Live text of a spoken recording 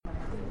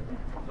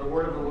The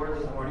word of the Lord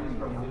this morning is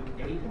from Luke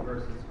 8,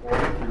 verses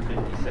 40 through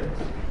 56.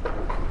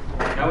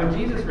 Now when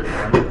Jesus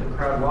returned, the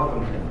crowd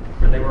welcomed him,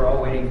 for they were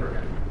all waiting for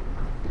him.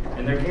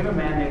 And there came a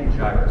man named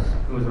Jairus,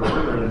 who was a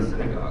ruler in the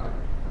synagogue.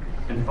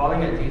 And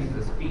falling at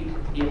Jesus' feet,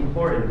 he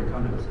implored him to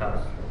come to his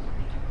house.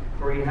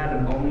 For he had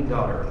an only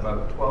daughter,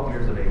 about 12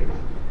 years of age,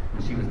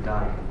 and she was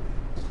dying.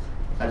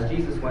 As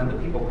Jesus went, the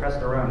people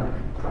pressed around him.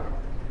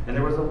 And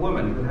there was a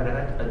woman who had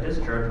a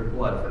discharge of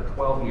blood for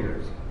 12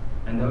 years.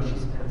 And though she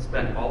had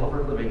spent all of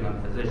her living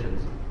on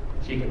physicians,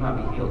 she could not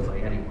be healed by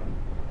anyone.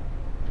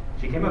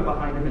 She came up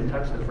behind him and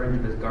touched the fringe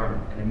of his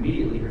garment, and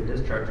immediately her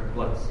discharge of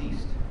blood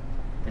ceased.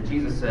 And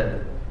Jesus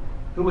said,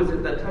 "Who was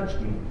it that touched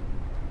me?"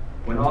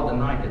 When all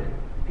denied it,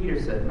 Peter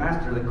said,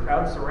 "Master, the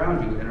crowd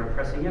surround you and are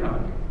pressing in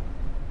on you."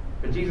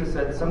 But Jesus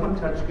said, "Someone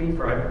touched me,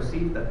 for I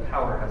perceive that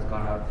power has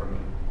gone out from me."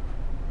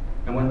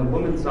 And when the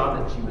woman saw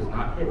that she was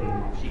not hidden,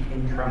 she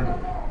came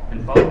trembling,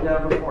 and falling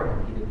down before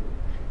him, he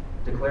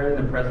declared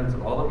in the presence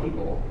of all the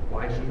people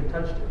why she had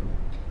touched him,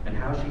 and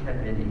how she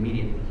had been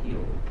immediately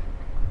healed.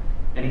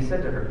 And he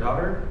said to her,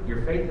 "Daughter,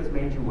 your faith has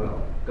made you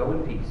well. Go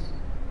in peace."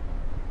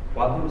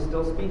 While he was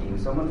still speaking,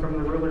 someone from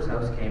the ruler's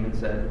house came and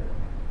said,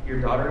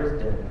 "Your daughter is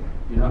dead.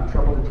 Do not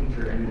trouble the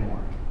teacher anymore."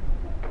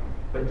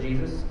 But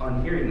Jesus,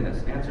 on hearing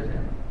this, answered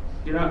him,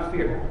 "Do not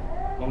fear,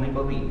 only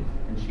believe,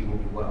 and she will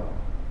be well."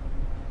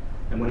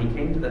 And when he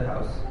came to the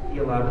house, he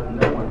allowed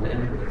no one to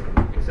enter with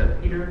him,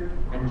 except Peter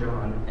and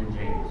John and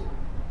James,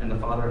 and the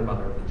father and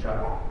mother of the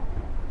child.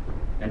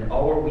 And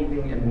all were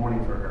weeping and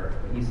mourning for her.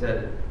 But he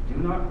said,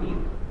 "Do not weep,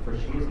 for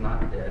she is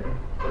not dead,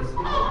 but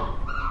sleeping."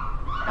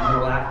 And they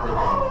laughed at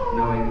him,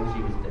 knowing that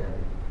she was dead.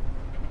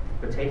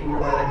 But taking her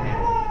by the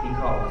hand, he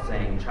called,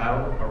 saying,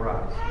 "Child,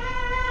 arise."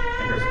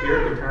 And her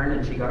spirit returned,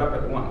 and she got up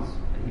at once.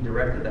 And he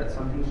directed that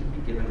something should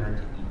be given her to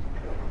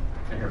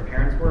eat. And her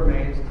parents were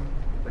amazed,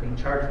 but he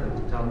charged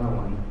them to tell no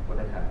one what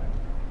had happened.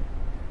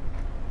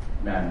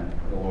 Amen.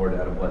 The Lord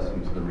add a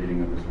blessing to the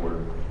reading of his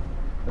word.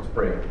 Let's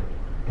pray.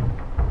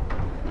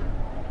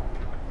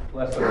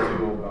 Bless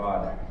us, O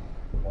God,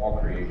 all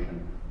creation.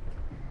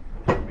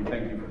 We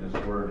thank you for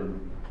this word.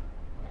 And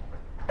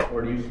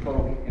Lord, you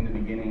spoke in the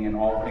beginning and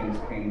all things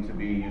came to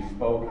be. You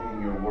spoke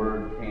and your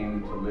word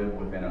came to live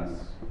within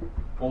us,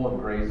 full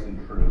of grace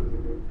and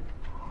truth.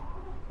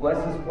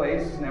 Bless this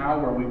place now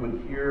where we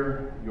would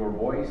hear your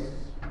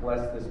voice.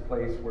 Bless this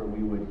place where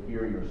we would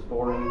hear your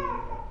story.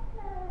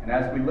 And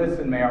as we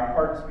listen, may our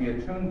hearts be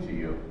attuned to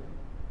you.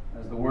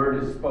 As the word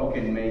is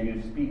spoken, may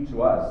you speak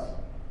to us.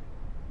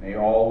 May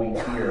all we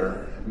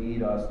hear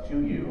lead us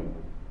to you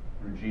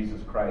through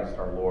Jesus Christ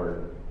our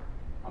Lord.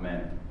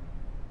 Amen.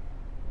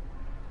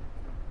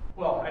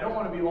 Well, I don't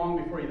want to be long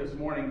before you this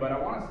morning, but I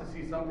want us to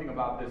see something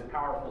about this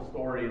powerful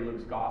story in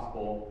Luke's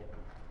Gospel.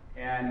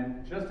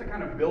 And just to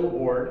kind of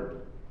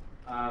billboard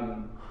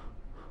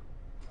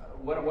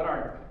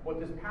what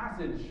this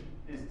passage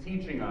is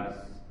teaching us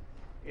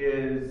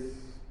is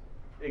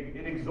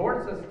it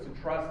exhorts us to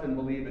trust and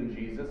believe in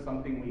Jesus,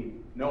 something we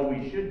know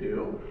we should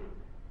do.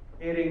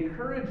 It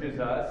encourages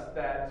us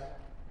that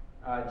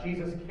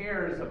Jesus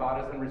cares about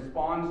us and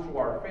responds to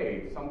our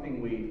faith,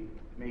 something we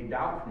may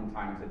doubt from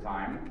time to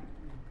time.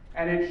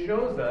 And it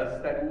shows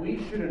us that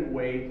we shouldn't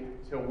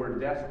wait till we're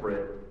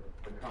desperate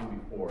to come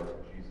before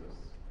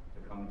Jesus,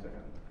 to come to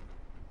him.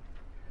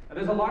 Now,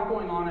 there's a lot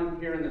going on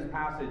here in this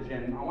passage,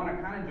 and I want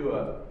to kind of do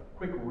a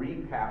quick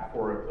recap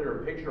for a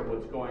clearer picture of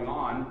what's going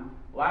on.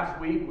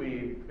 Last week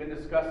we were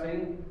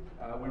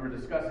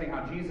discussing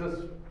how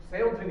Jesus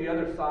sailed to the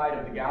other side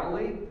of the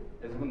Galilee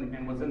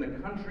and was in the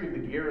country of the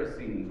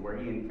Gerasenes, where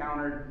he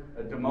encountered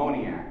a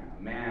demoniac,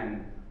 a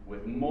man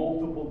with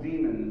multiple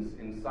demons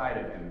inside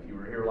of him. If you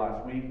were here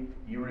last week,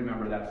 you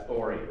remember that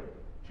story.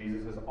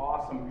 Jesus'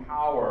 awesome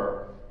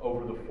power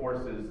over the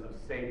forces of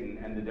Satan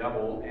and the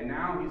devil, and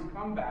now he's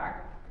come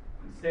back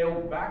and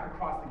sailed back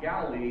across the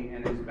Galilee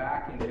and is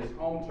back in his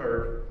home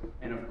turf.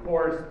 And of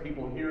course,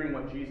 people hearing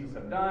what Jesus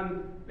had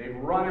done, they've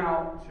run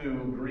out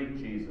to greet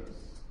Jesus.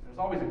 There's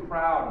always a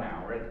crowd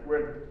now.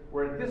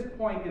 We're at this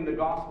point in the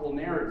gospel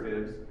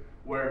narratives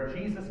where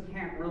Jesus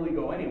can't really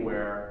go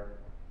anywhere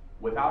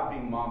without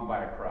being mobbed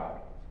by a crowd.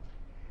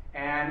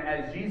 And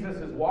as Jesus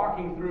is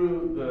walking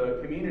through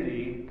the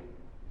community,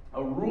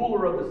 a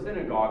ruler of the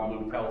synagogue,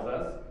 Luke tells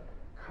us,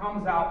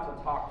 comes out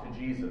to talk to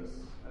Jesus.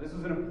 Now, this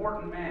is an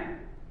important man.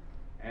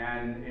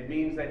 And it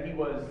means that he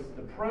was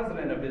the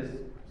president of his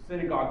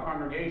synagogue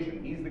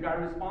congregation. He's the guy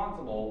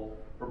responsible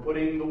for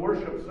putting the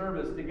worship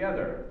service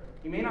together.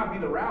 He may not be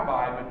the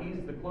rabbi, but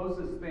he's the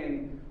closest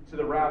thing to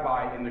the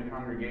rabbi in the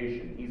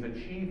congregation. He's a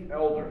chief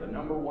elder, the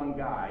number one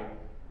guy.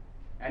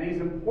 And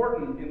he's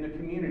important in the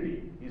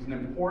community. He's an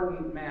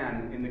important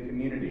man in the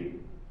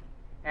community.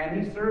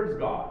 And he serves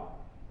God.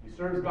 He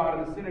serves God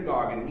in the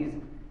synagogue, and he's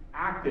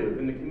active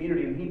in the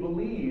community, and he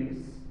believes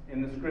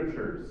in the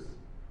scriptures.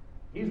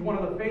 He's one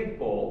of the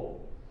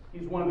faithful.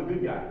 He's one of the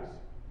good guys.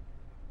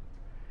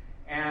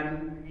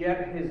 And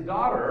yet his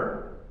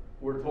daughter,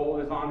 we're told,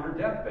 is on her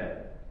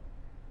deathbed.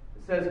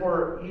 It says,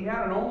 for he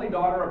had an only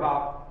daughter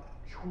about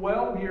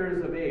 12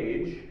 years of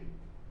age,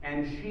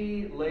 and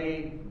she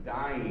lay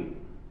dying.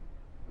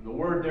 And the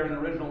word there in the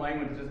original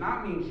language does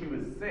not mean she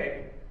was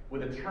sick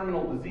with a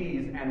terminal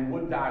disease and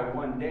would die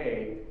one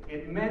day.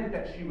 It meant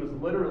that she was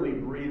literally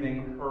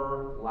breathing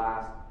her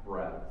last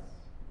breaths.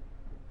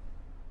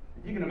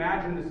 If you can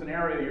imagine the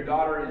scenario, your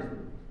daughter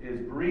is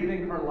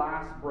breathing her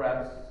last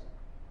breaths,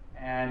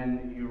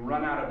 and you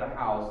run out of the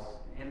house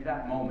in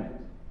that moment,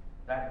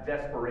 that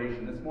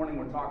desperation. This morning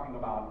we're talking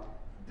about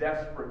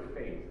desperate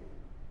faith.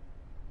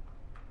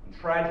 When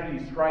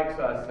tragedy strikes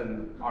us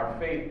and our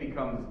faith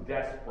becomes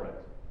desperate,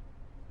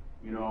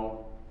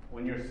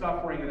 when you're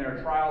suffering and there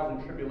are trials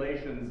and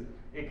tribulations,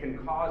 it can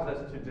cause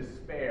us to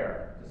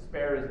despair.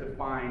 Despair is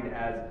defined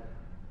as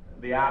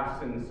the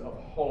absence of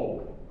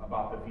hope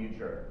about the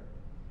future.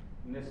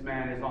 And this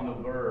man is on the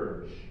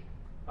verge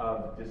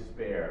of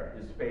despair.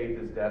 His faith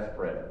is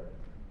desperate.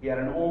 He had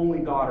an only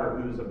daughter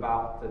who's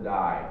about to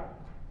die.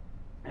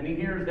 And he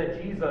hears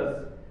that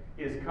Jesus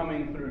is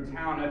coming through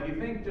town. Now, if you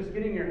think, just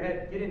get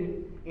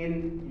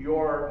in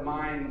your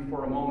mind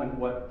for a moment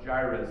what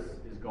Jairus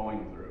is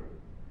going through.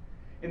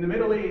 In the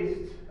Middle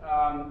East,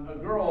 a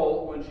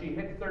girl, when she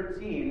hit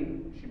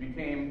 13, she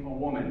became a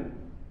woman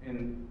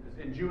in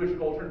Jewish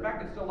culture. In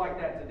fact, it's still like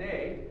that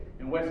today.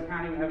 In West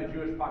County, we have a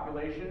Jewish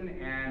population,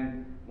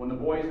 and when the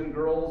boys and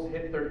girls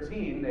hit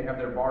 13, they have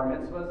their bar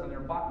mitzvahs and their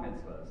bat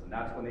mitzvahs, and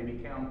that's when they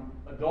become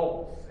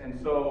adults. And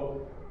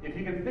so, if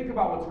you can think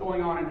about what's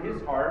going on in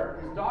his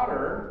heart, his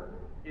daughter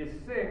is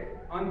sick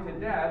unto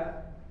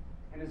death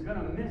and is going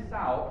to miss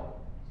out,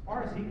 as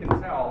far as he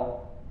can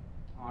tell,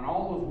 on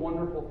all those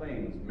wonderful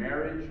things.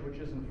 Marriage, which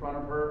is in front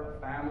of her, a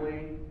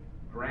family,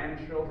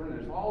 grandchildren.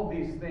 There's all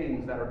these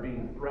things that are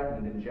being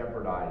threatened and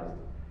jeopardized.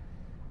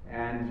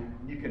 And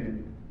you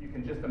can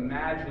just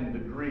imagine the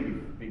grief,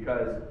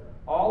 because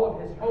all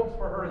of his hopes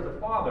for her as a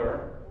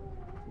father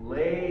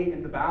lay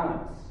in the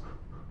balance.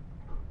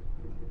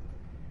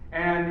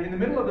 And in the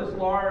middle of this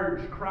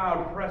large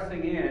crowd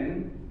pressing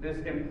in, this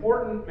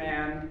important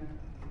man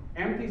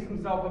empties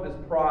himself of his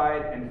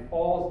pride and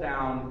falls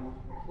down,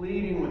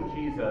 pleading with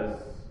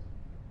Jesus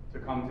to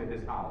come to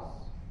his house.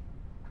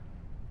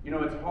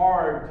 It's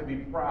hard to be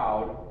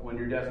proud when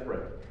you're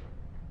desperate.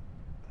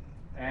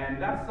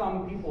 And that's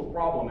some people's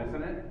problem,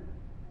 isn't it?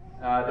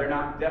 They're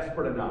not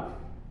desperate enough.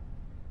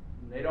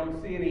 They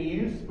don't see any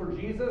use for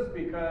Jesus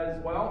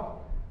because,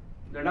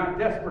 they're not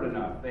desperate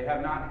enough. They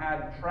have not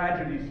had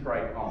tragedy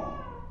strike home.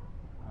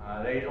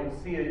 They don't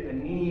see a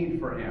need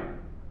for him.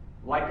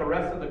 Like the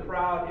rest of the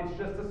crowd, it's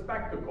just a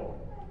spectacle.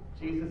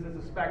 Jesus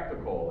is a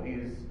spectacle.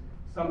 He's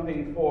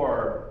something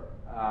for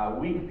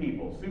weak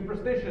people,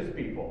 superstitious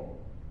people,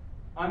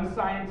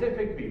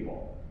 unscientific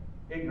people,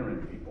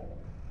 ignorant people.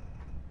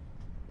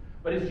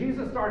 But as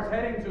Jesus starts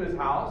heading to his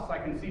house, I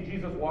can see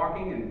Jesus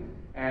walking,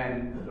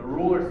 and the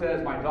ruler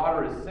says, "My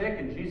daughter is sick,"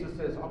 and Jesus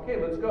says, "Okay,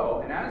 let's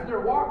go." And as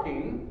they're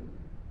walking,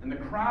 and the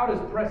crowd is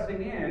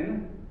pressing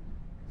in,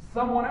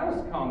 someone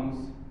else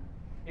comes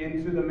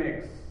into the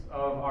mix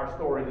of our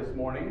story this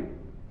morning.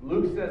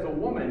 Luke says a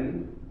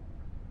woman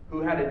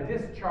who had a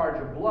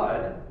discharge of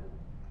blood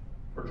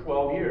for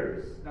 12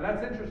 years. Now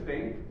that's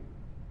interesting,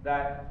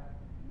 that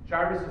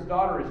Jairus'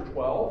 daughter is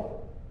 12,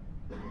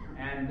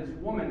 and this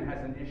woman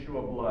has an issue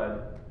of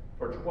blood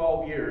for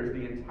 12 years,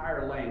 the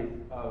entire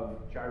length of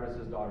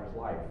Jairus' daughter's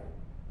life.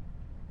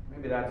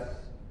 Maybe that's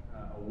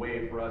a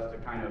way for us to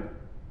kind of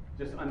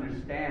just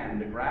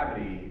understand the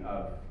gravity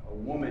of a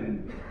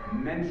woman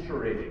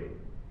menstruating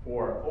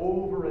for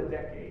over a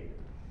decade.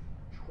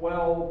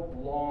 12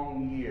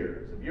 long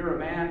years. If you're a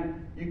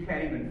man, you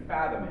can't even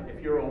fathom it.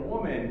 If you're a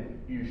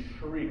woman, you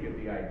shriek at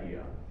the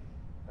idea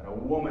that a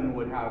woman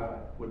would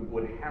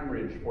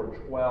hemorrhage for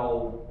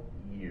 12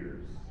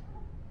 years.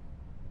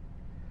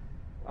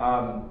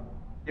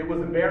 It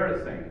was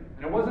embarrassing.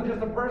 And it wasn't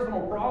just a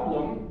personal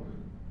problem.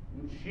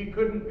 She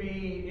couldn't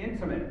be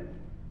intimate.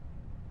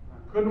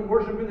 Couldn't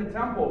worship in the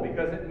temple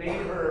because it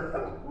made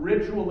her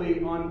ritually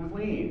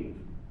unclean.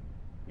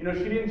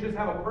 She didn't just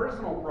have a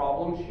personal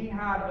problem, she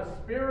had a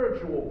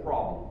spiritual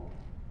problem.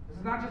 This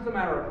is not just a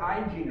matter of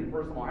hygiene and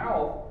personal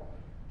health.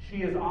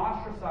 She is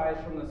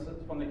ostracized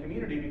from the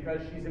community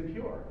because she's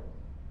impure.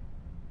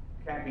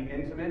 Can't be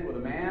intimate with a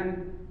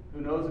man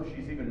who knows if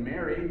she's even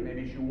married.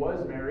 Maybe she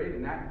was married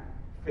and that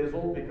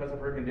fizzled because of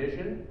her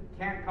condition.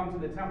 Can't come to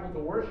the temple to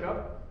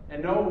worship,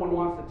 and no one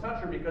wants to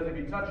touch her because if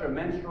you touch a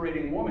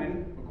menstruating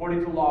woman, according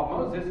to the law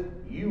of Moses,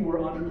 you were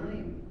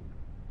unclean.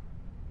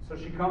 So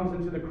she comes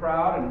into the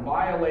crowd and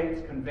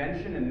violates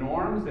convention and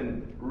norms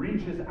and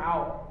reaches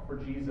out for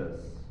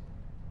Jesus.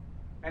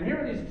 And here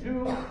are these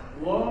two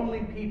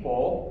lonely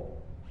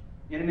people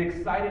in an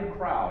excited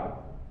crowd,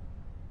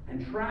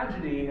 and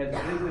tragedy has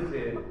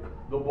visited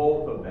the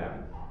both of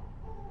them.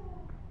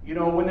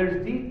 When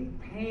there's deep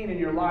pain in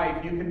your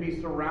life, you can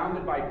be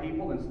surrounded by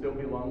people and still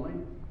be lonely.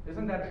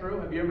 Isn't that true?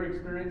 Have you ever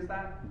experienced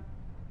that?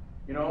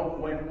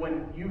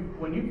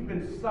 When you've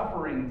been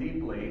suffering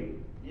deeply,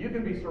 you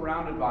can be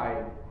surrounded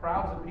by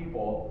crowds of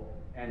people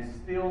and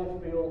still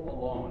feel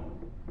alone.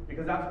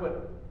 Because that's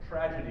what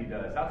tragedy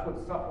does. That's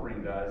what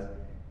suffering does.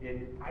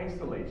 It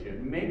isolates you.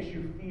 It makes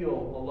you feel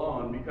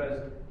alone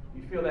because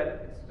You feel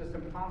that it's just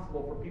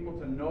impossible for people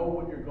to know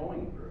what you're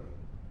going through,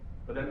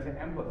 for them to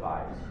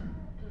empathize.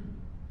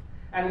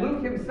 And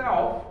Luke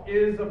himself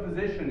is a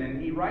physician,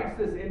 and he writes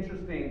this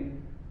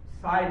interesting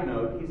side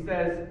note. He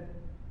says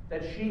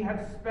that she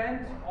had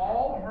spent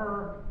all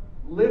her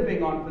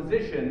living on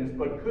physicians,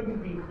 but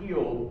couldn't be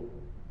healed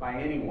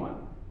by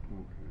anyone.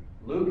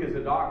 Luke is a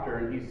doctor,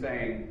 and he's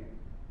saying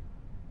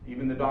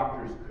even the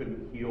doctors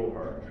couldn't heal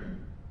her.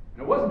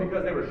 And it wasn't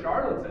because they were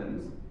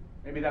charlatans.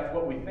 Maybe that's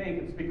what we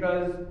think. It's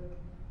because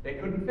they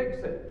couldn't fix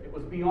it. It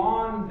was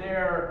beyond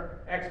their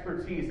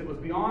expertise. It was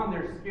beyond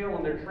their skill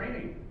and their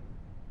training.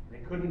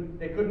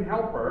 They couldn't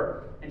help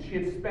her, and she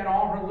had spent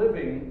all her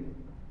living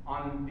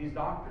on these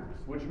doctors,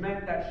 which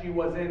meant that she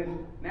was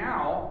in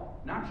now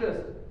not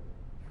just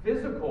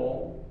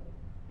physical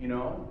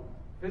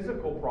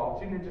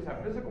problems. She didn't just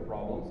have physical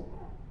problems.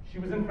 She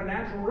was in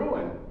financial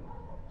ruin.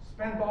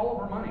 Spent all of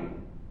her money.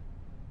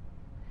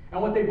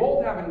 And what they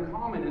both have in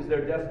common is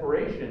their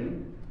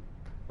desperation,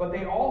 but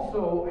they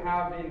also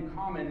have in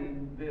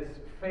common this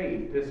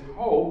faith, this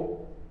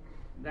hope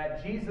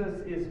that Jesus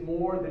is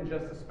more than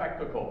just a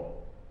spectacle.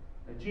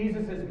 That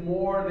Jesus is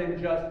more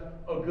than just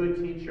a good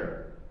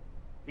teacher.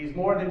 He's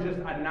more than just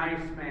a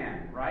nice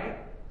man, right?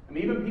 I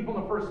mean, even people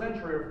in the first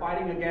century are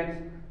fighting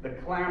against the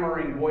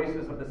clamoring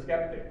voices of the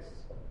skeptics.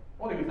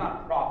 Well, he's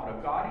not a prophet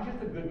of God. He's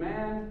just a good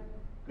man,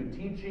 good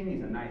teaching.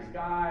 He's a nice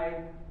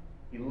guy.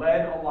 He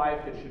led a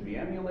life that should be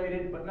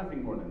emulated, but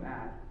nothing more than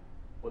that.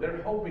 Well,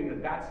 they're hoping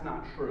that that's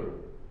not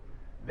true.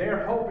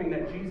 They're hoping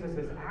that Jesus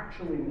is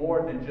actually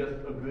more than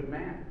just a good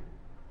man.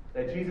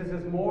 That Jesus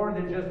is more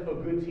than just a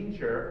good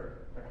teacher.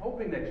 They're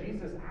hoping that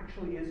Jesus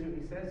actually is who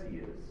he says he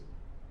is.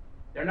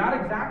 They're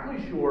not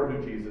exactly sure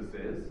who Jesus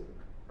is,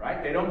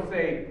 right? They don't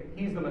say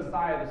he's the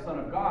Messiah, the Son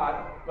of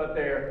God, but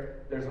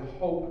there's a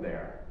hope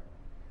there.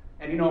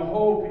 And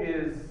hope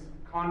is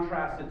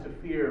contrasted to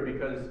fear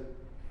because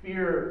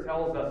fear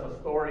tells us a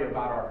story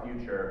about our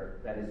future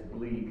that is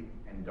bleak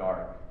and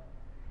dark.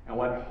 And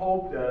what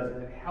hope does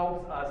is it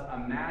helps us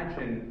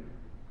imagine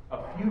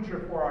a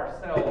future for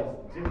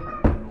ourselves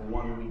different than the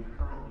one we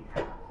currently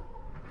have.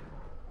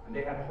 And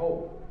they had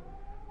hope.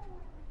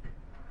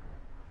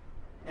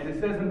 And it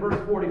says in verse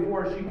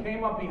 44, she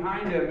came up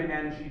behind him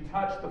and she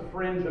touched the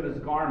fringe of his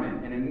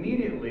garment, and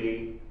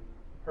immediately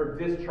her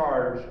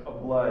discharge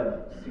of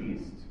blood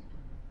ceased.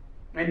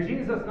 And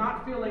Jesus,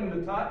 not feeling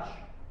the touch,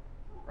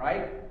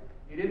 right?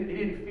 He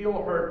didn't feel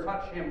her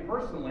touch him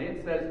personally.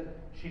 It says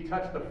she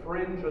touched the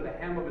fringe or the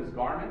hem of his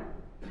garment.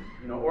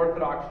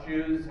 Orthodox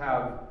Jews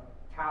have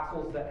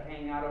tassels that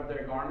hang out of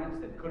their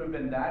garments. It could have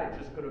been that. It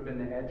just could have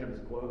been the edge of his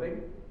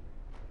clothing.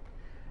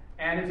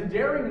 And it's a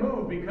daring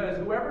move because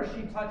whoever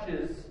she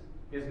touches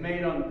is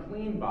made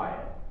unclean by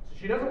it. So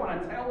she doesn't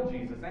want to tell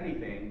Jesus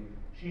anything.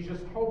 She's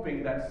just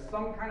hoping that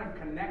some kind of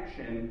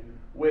connection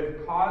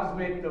with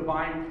cosmic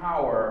divine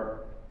power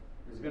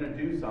is going to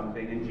do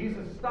something. And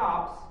Jesus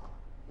stops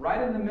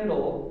right in the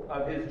middle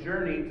of his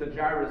journey to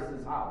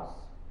Jairus' house.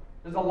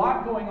 There's a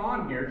lot going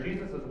on here.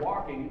 Jesus is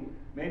walking.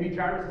 Maybe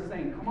Jairus is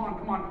saying, come on,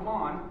 come on, come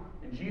on.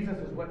 And Jesus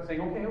is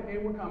saying, okay,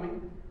 we're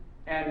coming.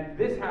 And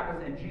this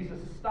happens, and Jesus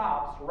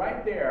stops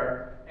right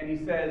there, and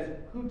he says,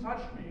 who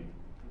touched me?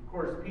 Of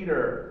course,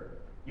 Peter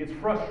gets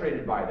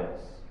frustrated by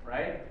this,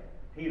 right?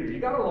 Peter, you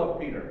got to love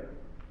Peter.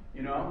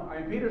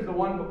 Peter's the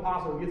one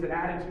apostle who gets an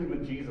attitude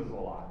with Jesus a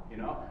lot.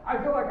 I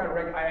feel like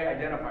I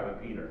identify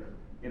with Peter.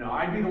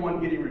 I'd be the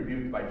one getting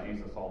rebuked by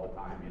Jesus all the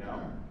time.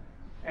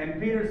 And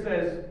Peter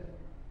says,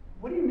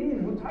 what do you mean,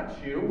 who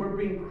touched you? We're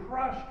being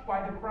crushed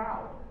by the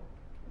crowd.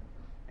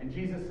 And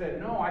Jesus said,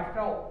 no, I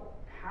felt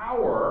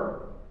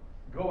power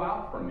go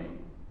out from me.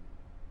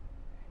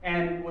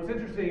 And what's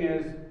interesting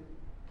is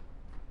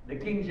the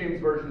King James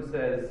Version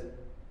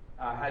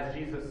has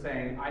Jesus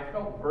saying, I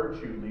felt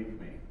virtue leave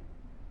me,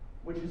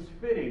 which is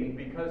fitting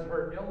because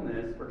her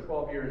illness for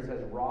 12 years has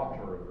robbed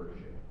her of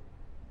virtue.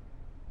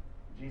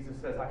 Jesus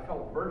says, I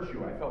felt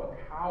virtue, I felt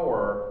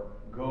power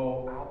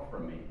go out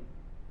from me.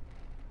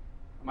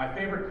 My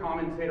favorite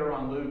commentator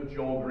on Luke,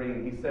 Joel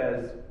Green, he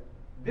says,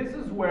 this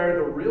is where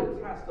the real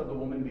test of the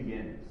woman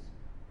begins.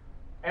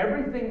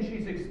 Everything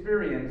she's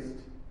experienced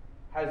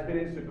has been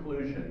in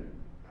seclusion,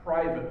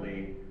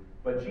 privately,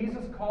 but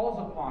Jesus calls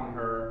upon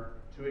her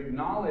to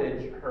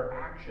acknowledge her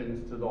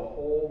actions to the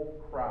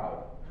whole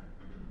crowd.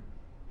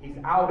 He's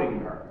outing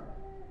her.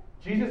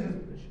 Jesus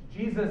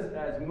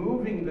is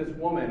moving this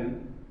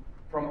woman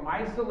from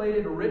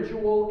isolated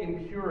ritual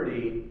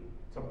impurity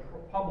to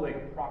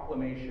public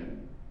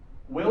proclamation.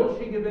 Will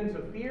she give in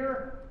to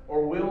fear,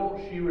 or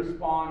will she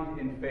respond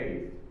in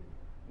faith?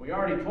 We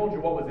already told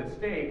you what was at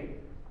stake.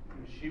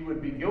 She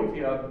would be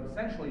guilty of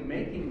essentially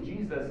making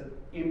Jesus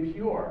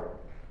impure.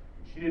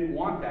 She didn't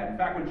want that. In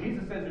fact, when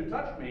Jesus says, who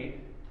touched me,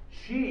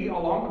 she,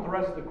 along with the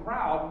rest of the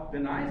crowd,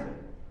 denies it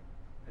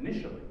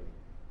initially.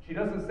 She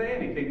doesn't say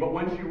anything, but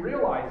when she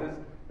realizes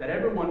that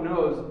everyone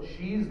knows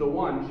she's the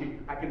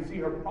one, I can see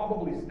her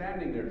probably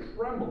standing there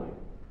trembling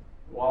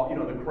while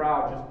the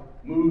crowd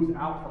just moves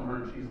out from her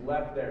and she's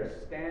left there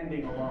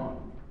standing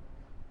alone.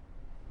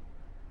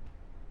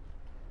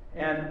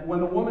 And when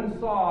the woman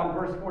saw in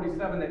verse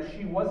 47 that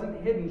she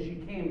wasn't hidden, she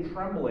came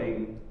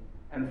trembling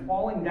and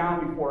falling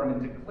down before him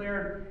and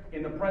declared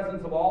in the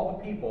presence of all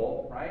the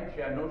people, right?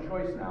 She had no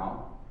choice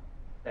now,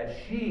 that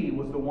she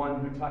was the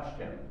one who touched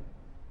him.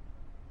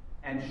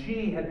 And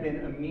she had been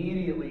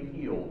immediately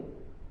healed.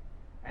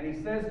 And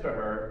he says to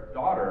her,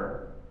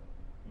 "Daughter,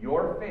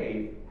 your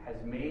faith has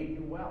made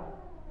you well.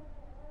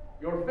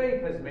 Your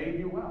faith has made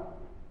you well.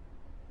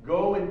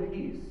 Go in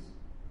peace."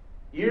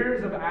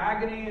 Years of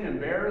agony and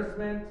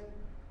embarrassment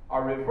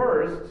are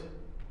reversed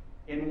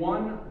in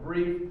one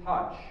brief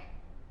touch.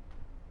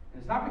 And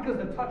it's not because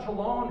the touch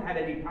alone had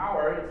any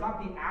power. It's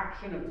not the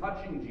action of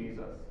touching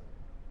Jesus.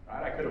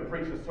 Right? I could have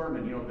preached a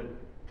sermon, the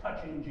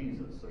touching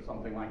Jesus or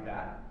something like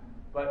that.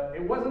 But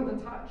it wasn't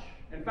the touch.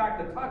 In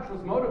fact, the touch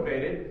was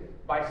motivated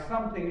by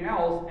something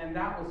else, and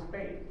that was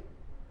faith.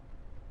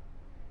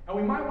 And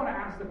we might want to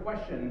ask the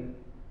question,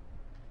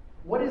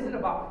 what is it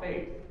about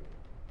faith?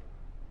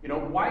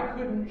 Why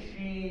couldn't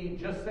she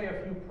just say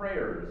a few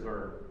prayers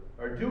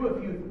or do a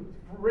few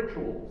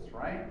rituals,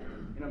 right?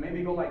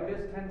 Maybe go like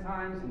this 10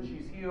 times and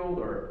she's healed,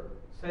 or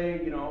say,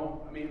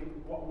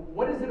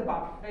 what is it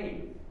about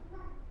faith?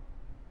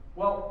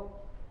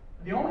 Well,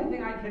 the only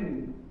thing I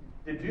can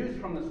deduce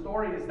from the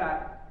story is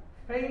that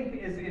faith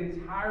is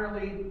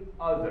entirely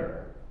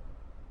other.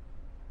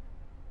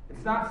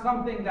 It's not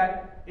something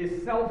that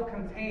is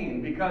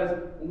self-contained, because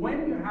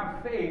when you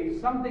have faith,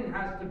 something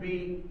has to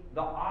be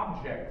the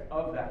object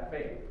of that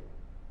faith.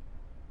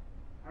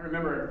 I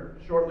remember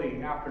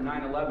shortly after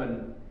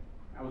 9/11,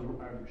 I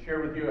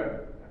shared with you,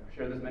 I've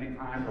shared this many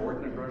times, I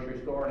worked in a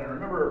grocery store, and I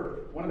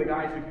remember one of the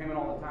guys who came in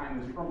all the time,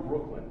 he was from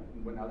Brooklyn,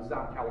 now this is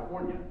out in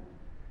California,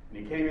 and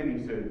he came in and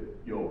he said,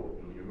 "Yo,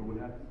 you hear what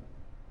happened?"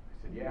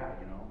 I said,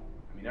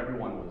 "Yeah,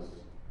 everyone was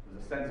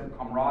a sense of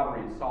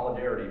camaraderie and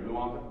solidarity. We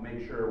wanted to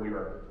make sure we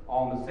were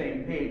all on the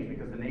same page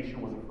because the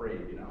nation was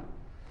afraid,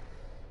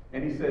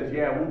 And he says,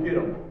 "Yeah, we'll get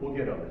them.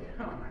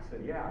 And I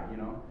said, "Yeah,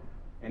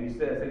 And he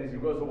says, and as he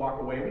goes to walk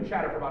away, we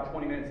chatted for about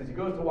 20 minutes. As he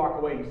goes to walk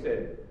away, he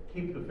said,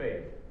 "Keep the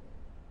faith."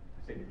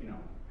 I said,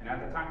 and at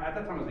that time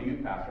I was a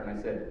youth pastor, and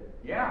I said,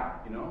 "Yeah,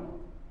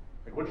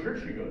 like what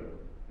church do you go to?"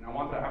 And I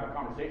wanted to have a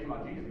conversation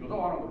about Jesus. He goes,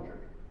 "Oh, I don't go to church."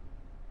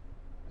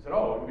 I said,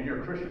 "Oh, but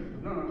you're a Christian." He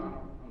goes, No, I'm not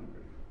a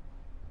Christian.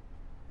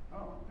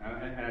 Oh,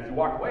 and as he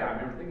walked away, I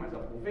remember thinking to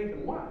myself, well, faith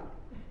in what?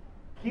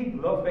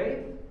 Keep the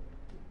faith?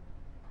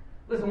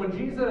 Listen, when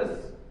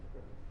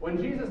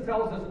Jesus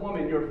tells this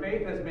woman, "Your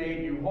faith has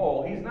made you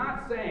whole," he's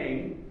not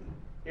saying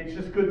it's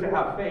just good to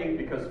have faith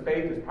because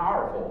faith is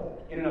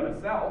powerful in and of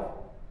itself,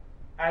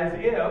 as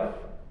if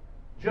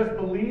just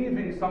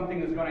believing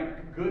something is going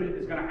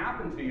to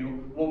happen to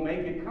you will make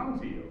it come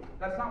to you.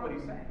 That's not what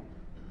he's saying.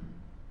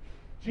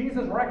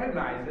 Jesus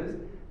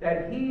recognizes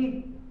that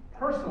he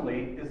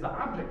personally is the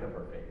object of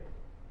her faith.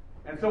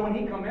 And so when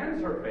he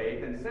commends her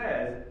faith and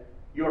says,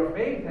 "Your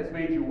faith has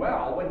made you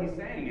well," what he's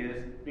saying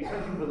is,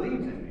 because you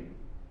believed in me,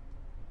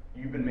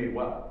 you've been made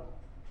well.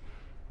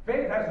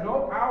 Faith has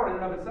no power in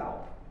and of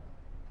itself.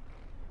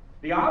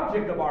 The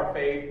object of our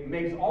faith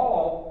makes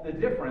all the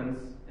difference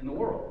in the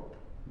world.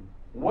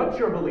 What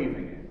you're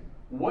believing in,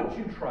 what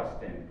you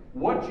trust in,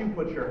 what you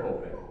put your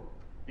hope in.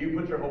 Do you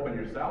put your hope in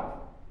yourself?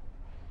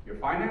 Your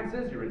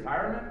finances, your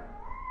retirement?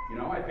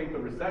 I think the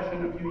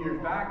recession a few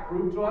years back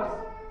proved to us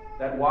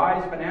that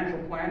wise financial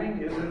planning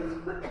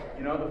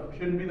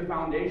shouldn't be the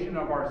foundation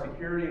of our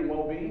security and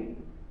well-being.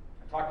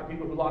 I talked to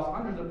people who lost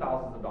hundreds of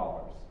thousands of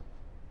dollars.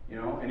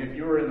 And if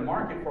you were in the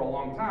market for a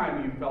long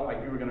time, you felt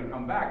like you were going to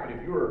come back. But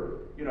if you were,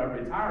 at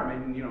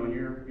retirement and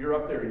you're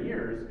up there in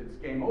years, it's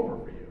game over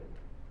for you.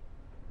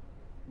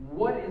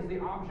 What is the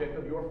object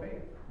of your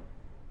faith?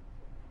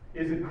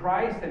 Is it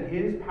Christ and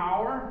his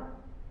power?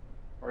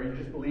 Or are you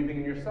just believing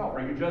in yourself?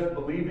 Are you just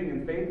believing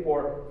in faith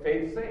for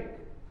faith's sake?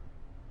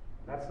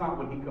 That's not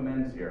what he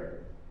commends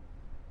here.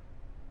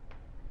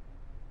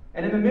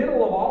 And in the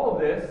middle of all of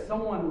this,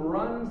 someone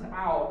runs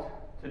out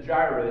to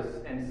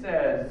Jairus and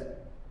says,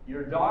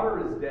 "Your daughter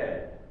is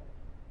dead.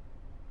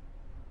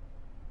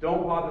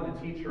 Don't bother to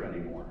teach her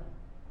anymore."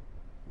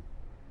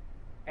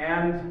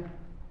 And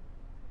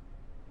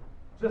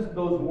just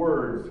those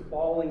words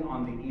falling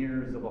on the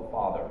ears of a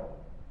father.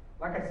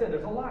 Like I said,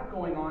 there's a lot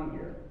going on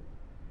here.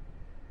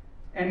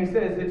 And he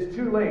says, "It's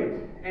too late."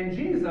 And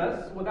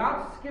Jesus,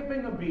 without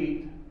skipping a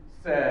beat,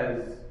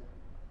 says,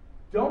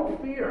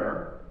 "Don't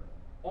fear,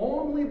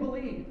 only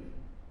believe,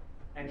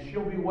 and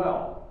she'll be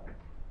well."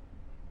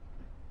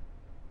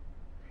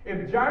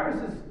 If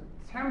Jairus is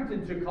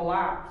tempted to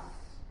collapse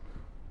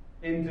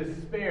in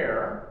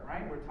despair,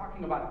 right? We're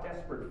talking about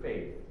desperate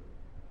faith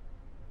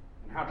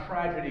and how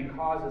tragedy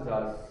causes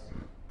us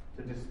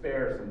to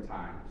despair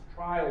sometimes.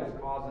 Trials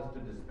cause us to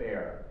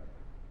despair.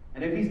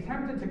 And if he's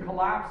tempted to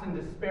collapse in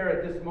despair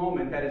at this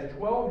moment that his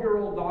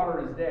 12-year-old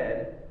daughter is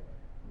dead,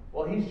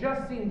 well, he's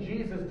just seen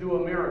Jesus do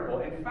a miracle.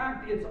 In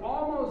fact, it's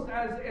almost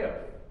as if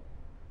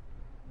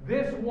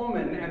this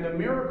woman and the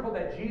miracle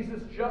that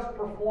Jesus just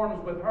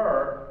performs with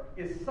her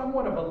is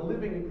somewhat of a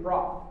living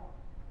prop.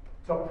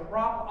 to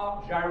prop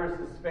up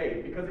Jairus'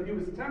 faith. Because if he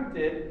was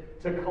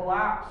tempted to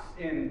collapse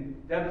in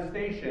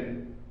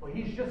devastation, well,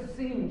 he's just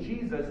seen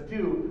Jesus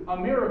do a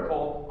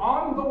miracle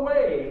on the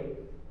way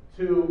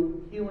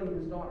to healing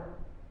his daughter.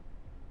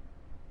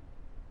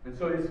 And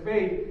so his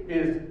faith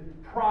is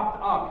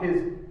propped up.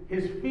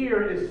 His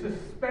fear is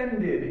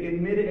suspended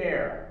in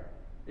midair,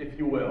 if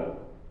you will.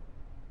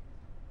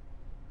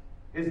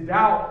 His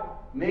doubt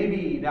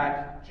maybe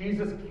that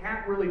Jesus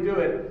can't really do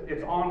it,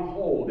 it's on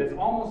hold. It's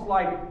almost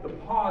like the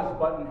pause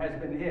button has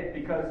been hit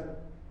because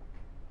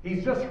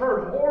he's just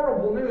heard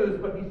horrible news,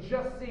 but he's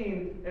just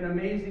seen an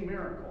amazing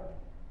miracle.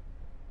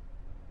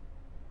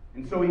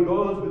 And so he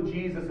goes with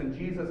Jesus, and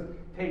Jesus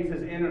takes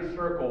his inner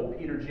circle,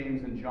 Peter,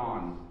 James, and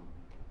John.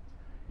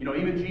 You know,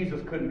 even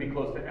Jesus couldn't be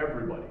close to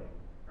everybody,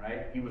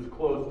 right? He was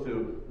close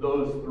to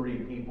those three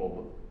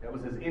people. That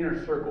was his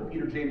inner circle,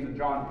 Peter, James, and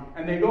John.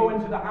 And they go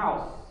into the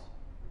house.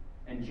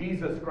 And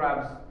Jesus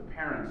grabs the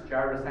parents,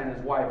 Jairus and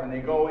his wife, and they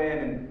go in,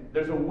 and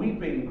there's a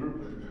weeping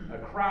group, a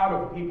crowd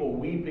of people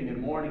weeping and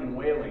mourning and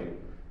wailing.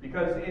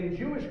 Because in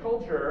Jewish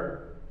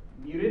culture,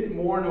 you didn't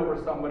mourn over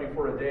somebody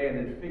for a day and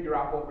then figure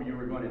out what you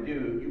were going to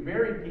do. You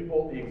buried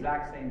people the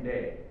exact same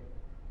day.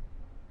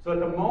 So at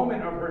the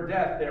moment of her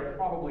death, they're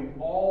probably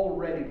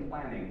already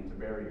planning to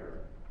bury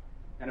her.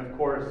 And of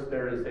course,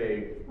 there is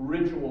a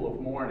ritual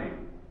of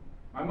mourning.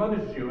 My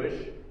mother's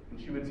Jewish,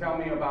 and she would tell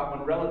me about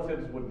when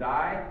relatives would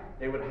die,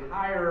 they would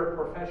hire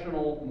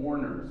professional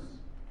mourners.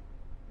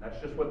 That's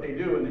just what they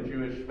do in the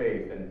Jewish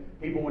faith. And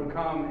people would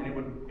come, and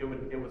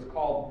it was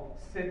called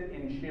sit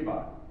in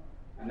Shiva.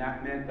 And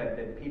that meant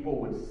that people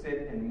would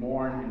sit and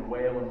mourn and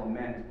wail and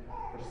lament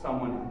for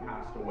someone who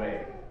passed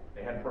away.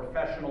 They had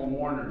professional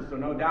mourners. So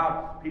no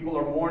doubt people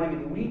are mourning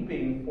and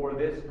weeping for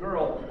this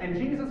girl. And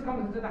Jesus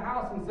comes into the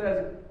house and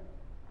says,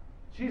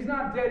 she's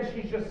not dead,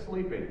 she's just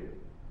sleeping.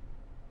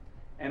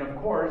 And of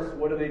course,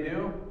 what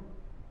do?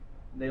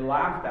 They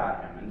laughed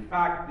at him. In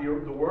fact,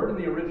 the word in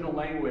the original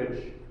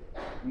language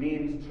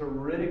means to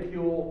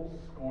ridicule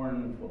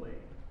scornfully.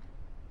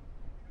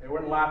 They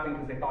weren't laughing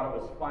because they thought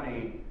it was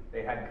funny.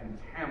 They had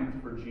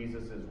contempt for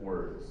Jesus'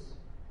 words.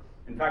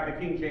 In fact,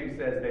 the King James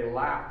says they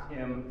laughed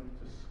him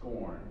to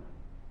scorn.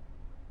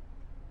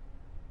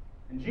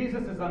 And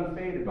Jesus is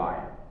unfazed by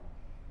it.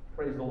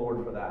 Praise the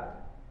Lord for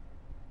that.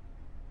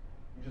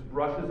 He just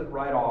brushes it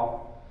right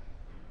off.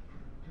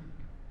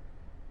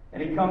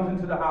 And he comes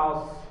into the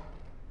house,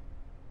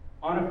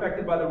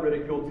 unaffected by the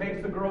ridicule,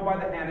 takes the girl by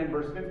the hand in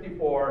verse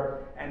 54,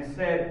 and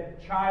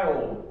said,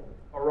 "Child,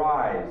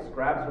 arise,"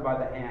 grabs her by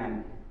the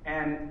hand,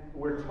 and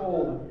we're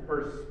told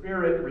her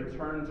spirit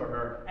returned to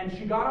her, and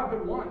she got up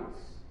at once.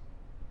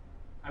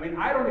 I mean,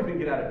 I don't even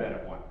get out of bed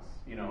at once,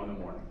 in the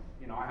morning.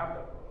 I have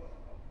to,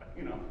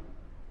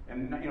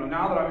 and,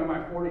 now that I'm in my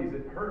 40s,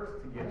 it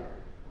hurts to get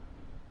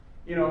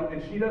up.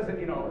 And she doesn't,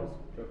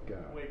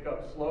 wake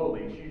up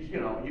slowly. She's,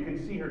 you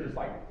can see her just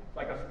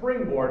like a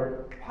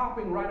springboard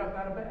popping right up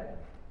out of bed.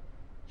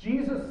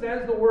 Jesus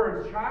says the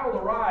words, "Child,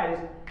 arise,"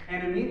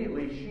 and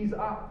immediately she's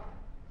up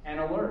and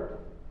alert.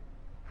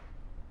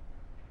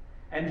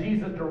 And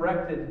Jesus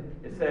directed,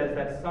 it says,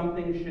 that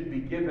something should be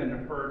given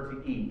her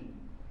to eat.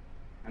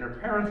 And her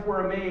parents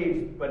were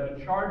amazed, but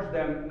he charged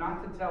them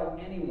not to tell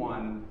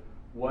anyone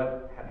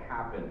what had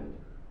happened.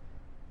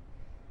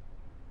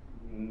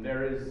 And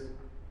there is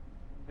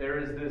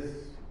this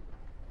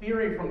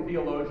theory from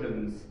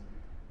theologians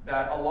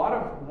that a lot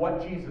of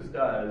what Jesus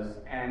does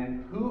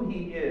and who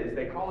he is,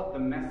 they call it the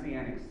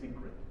messianic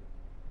secret.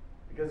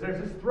 Because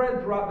there's this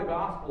thread throughout the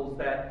Gospels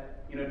that,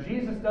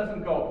 Jesus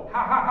doesn't go,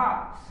 ha ha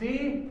ha,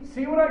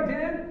 see what I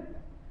did?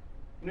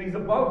 He's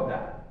above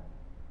that.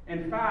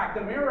 In fact,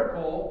 the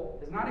miracle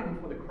is not even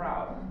for the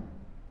crowd,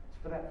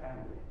 it's for that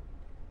family.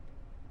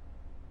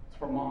 It's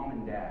for mom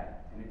and dad,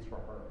 and it's for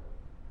her.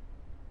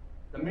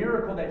 The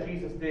miracle that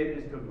Jesus did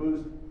is to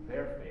boost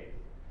their faith,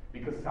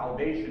 because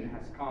salvation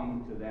has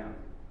come to them.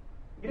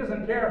 He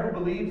doesn't care who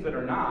believes it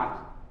or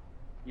not.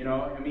 He's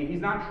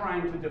not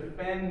trying to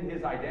defend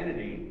his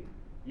identity.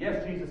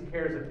 Yes, Jesus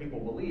cares if people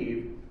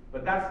believe,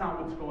 but that's not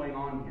what's going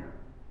on here.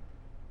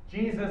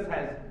 Jesus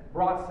has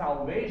brought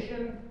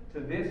salvation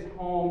to this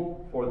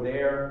home for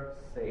their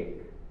sake.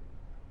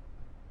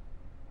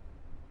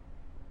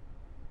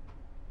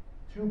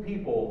 Two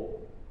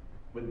people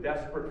with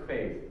desperate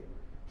faith.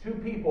 Two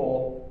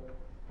people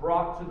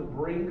brought to the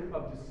brink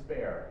of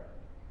despair.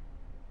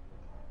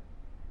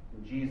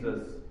 And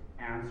Jesus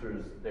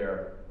answers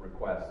their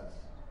requests.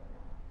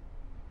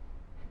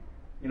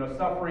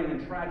 Suffering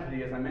and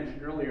tragedy, as I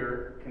mentioned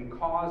earlier, can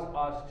cause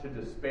us to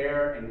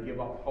despair and give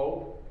up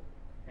hope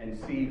and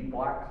see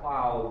black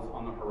clouds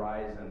on the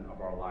horizon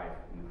of our life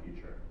in the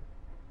future.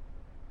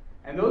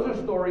 And those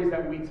are stories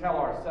that we tell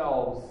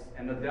ourselves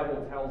and the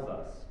devil tells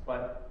us,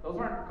 but those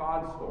aren't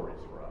God's stories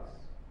for us.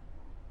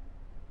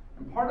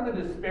 And part of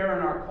the despair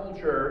in our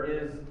culture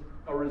is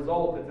a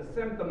result, it's a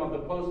symptom of the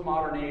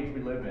postmodern age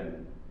we live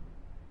in.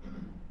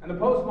 And the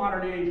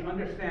postmodern age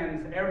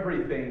understands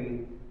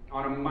everything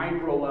on a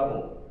micro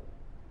level.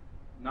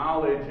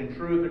 Knowledge and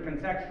truth are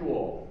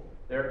contextual.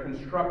 They're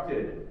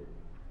constructed.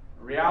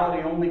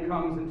 Reality only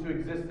comes into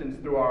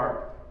existence through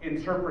our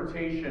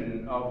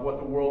interpretation of what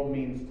the world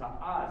means to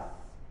us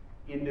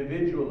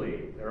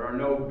individually. There are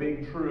no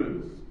big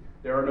truths.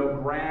 There are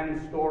no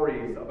grand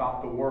stories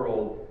about the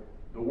world.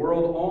 The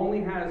world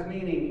only has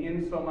meaning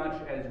in so much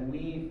as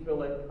we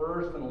fill it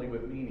personally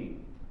with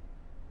meaning.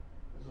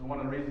 This is one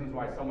of the reasons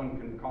why someone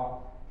can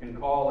call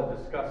a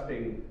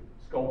disgusting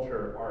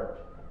sculpture art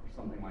or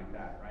something like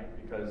that, right?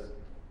 Because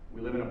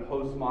we live in a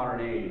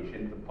postmodern age,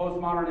 and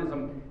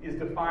postmodernism is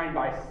defined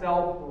by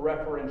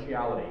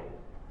self-referentiality.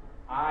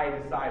 I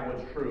decide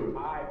what's true.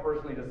 I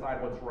personally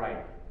decide what's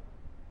right.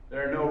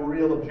 There are no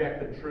real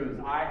objective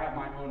truths. I have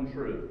my own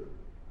truth.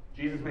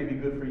 Jesus may be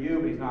good for you,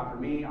 but he's not for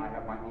me. I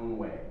have my own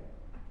way.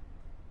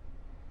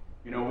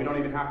 You know, we don't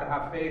even have to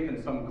have faith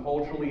in some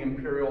culturally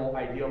imperial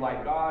ideal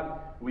like God.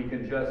 We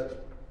can just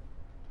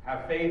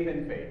have faith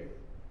in faith.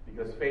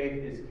 Because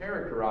faith is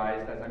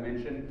characterized, as I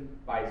mentioned,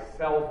 by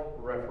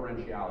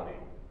self-referentiality.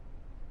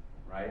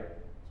 Right?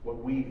 It's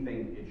what we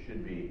think it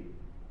should be.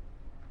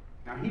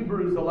 Now,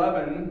 Hebrews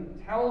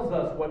 11 tells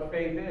us what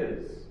faith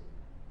is.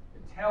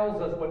 It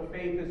tells us what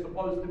faith is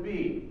supposed to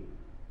be.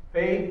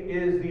 Faith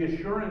is the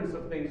assurance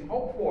of things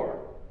hoped for,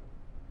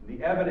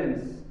 the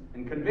evidence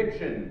and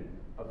conviction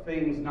of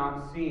things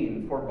not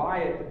seen. For by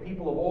it the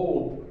people of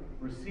old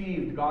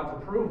received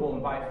God's approval,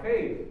 and by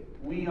faith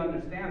we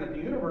understand that the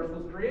universe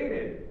was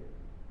created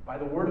by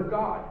the Word of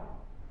God,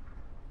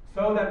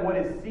 so that what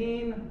is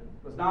seen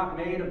was not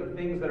made of the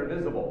things that are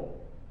visible.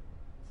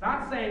 It's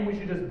not saying we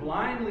should just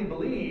blindly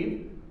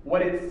believe.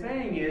 What it's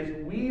saying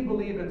is we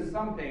believe in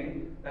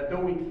something that, though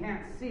we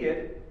can't see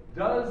it,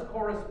 does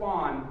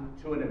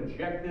correspond to an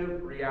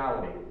objective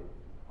reality.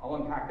 I'll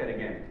unpack that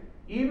again.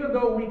 Even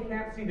though we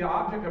can't see the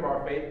object of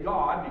our faith,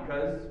 God,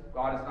 because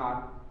God is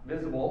not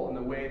visible in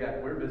the way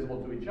that we're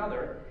visible to each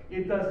other,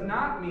 it does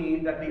not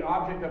mean that the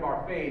object of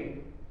our faith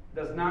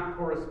does not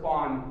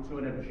correspond to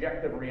an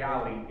objective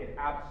reality. It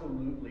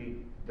absolutely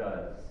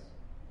does.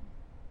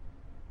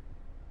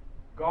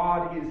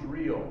 God is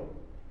real.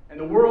 And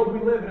the world we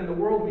live in, and the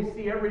world we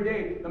see every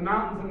day, the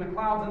mountains and the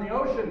clouds and the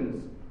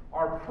oceans,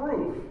 are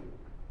proof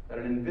that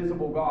an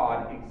invisible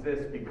God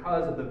exists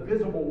because of the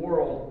visible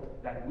world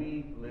that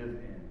we live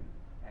in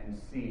and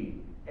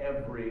see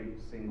every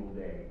single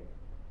day.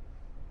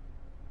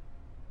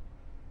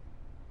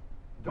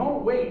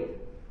 Don't wait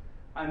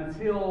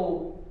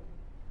until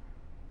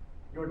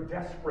you're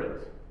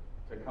desperate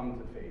to come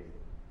to faith.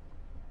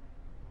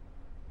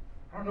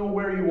 I don't know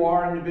where you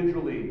are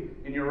individually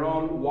in your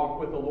own walk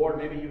with the Lord.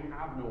 Maybe you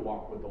have no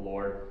walk with the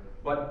Lord.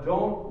 But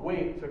don't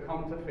wait to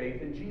come to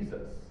faith in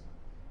Jesus.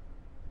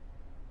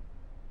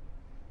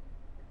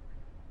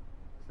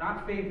 It's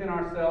not faith in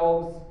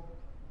ourselves,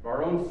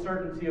 our own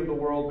certainty of the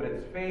world, but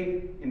it's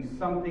faith in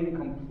something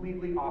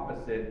completely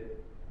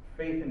opposite,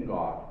 faith in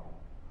God.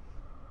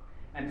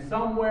 And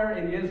somewhere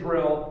in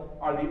Israel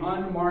are the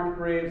unmarked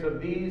graves of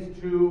these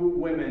two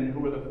women who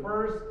were the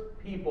first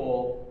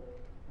people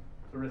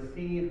to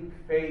receive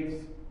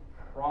faith's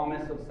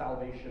promise of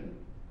salvation.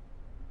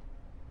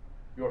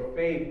 Your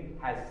faith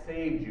has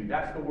saved you.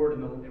 That's the word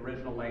in the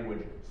original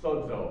language,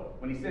 sozo.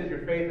 When he says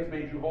your faith has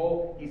made you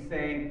whole, he's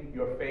saying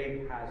your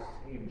faith has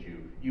saved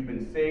you. You've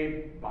been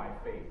saved by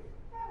faith.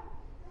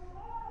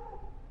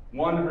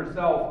 One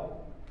herself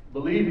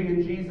believing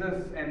in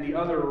Jesus, and the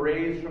other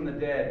raised from the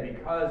dead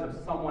because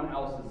of someone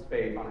else's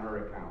faith on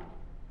her account,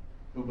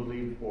 who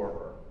believed for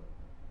her.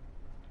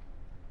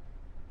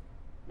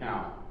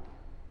 Now,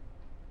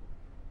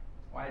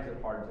 why is it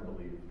hard to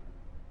believe?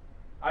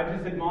 I've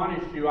just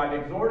admonished you, I've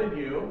exhorted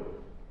you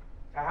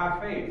to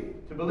have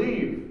faith, to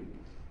believe.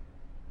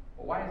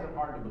 But why is it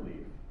hard to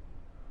believe?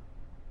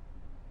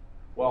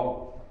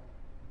 Well,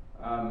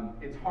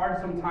 it's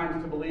hard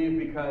sometimes to believe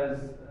because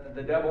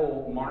the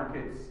devil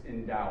markets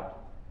in doubt.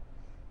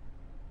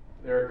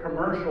 There are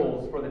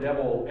commercials for the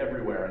devil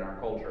everywhere in our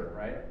culture,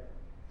 right?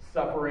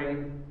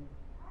 Suffering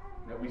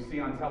that we see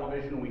on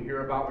television, we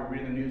hear about, we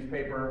read in the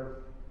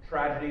newspaper,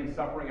 tragedy and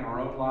suffering in our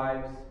own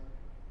lives,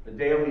 the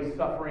daily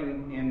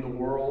suffering in the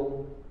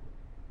world,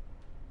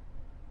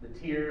 the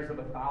tears of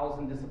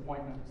 1,000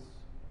 disappointments,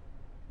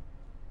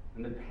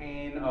 and the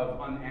pain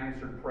of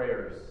unanswered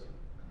prayers.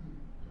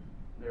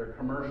 There are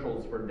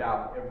commercials for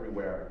doubt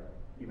everywhere,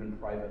 even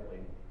privately.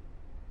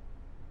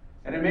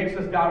 And it makes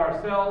us doubt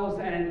ourselves,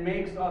 and it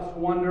makes us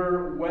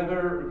wonder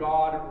whether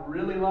God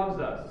really loves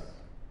us.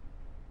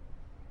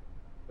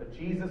 But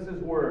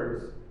Jesus'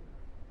 words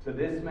to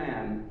this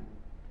man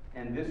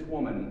and this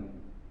woman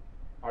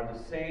are the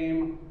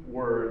same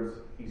words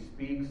he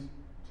speaks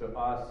to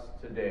us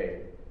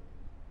today.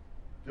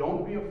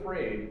 Don't be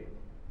afraid,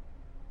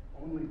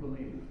 only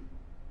believe.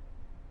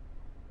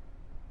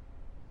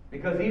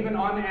 Because even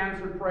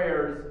unanswered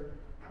prayers,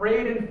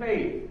 prayed in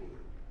faith,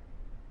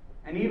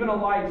 and even a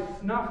life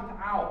snuffed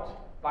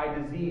out by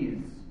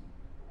disease,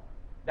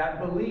 that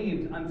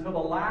believed until the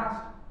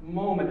last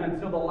moment,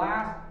 until the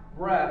last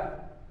breath,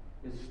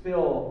 is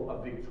still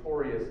a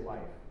victorious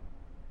life.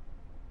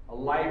 A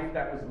life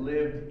that was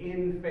lived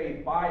in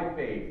faith, by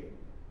faith,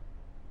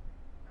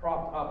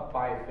 propped up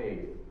by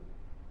faith.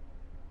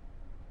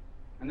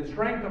 And the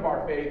strength of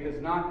our faith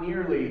is not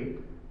nearly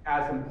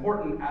as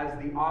important as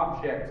the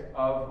object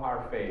of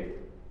our faith,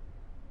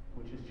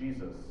 which is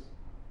Jesus.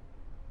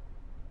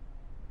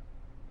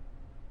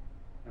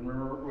 And we're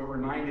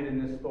reminded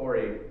in this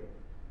story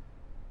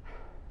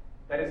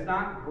that it's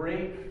not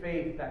great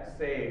faith that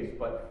saves,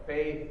 but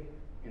faith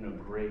in a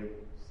great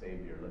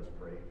Savior. Let's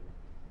pray.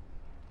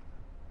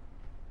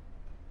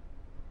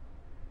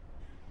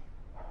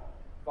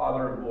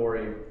 Father of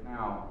glory,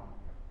 now,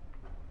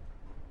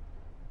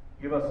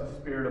 give us a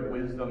spirit of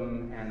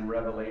wisdom and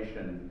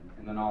revelation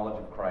in the knowledge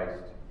of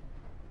Christ.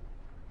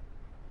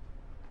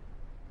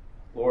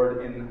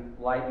 Lord,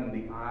 enlighten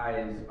the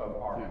eyes of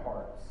our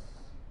hearts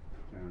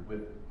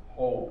with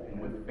hope and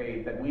with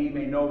faith, that we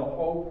may know the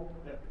hope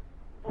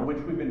for which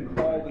we've been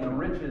called in the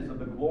riches of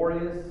the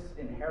glorious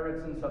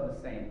inheritance of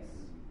the saints,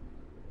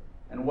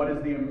 and what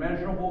is the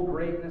immeasurable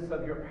greatness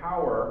of your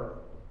power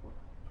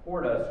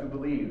toward us who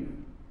believe,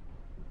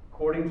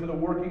 according to the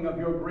working of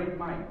your great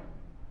might.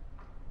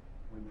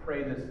 We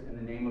pray this in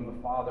the name of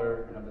the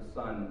Father, and of the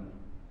Son,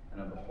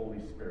 and of the Holy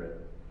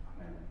Spirit.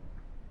 Amen.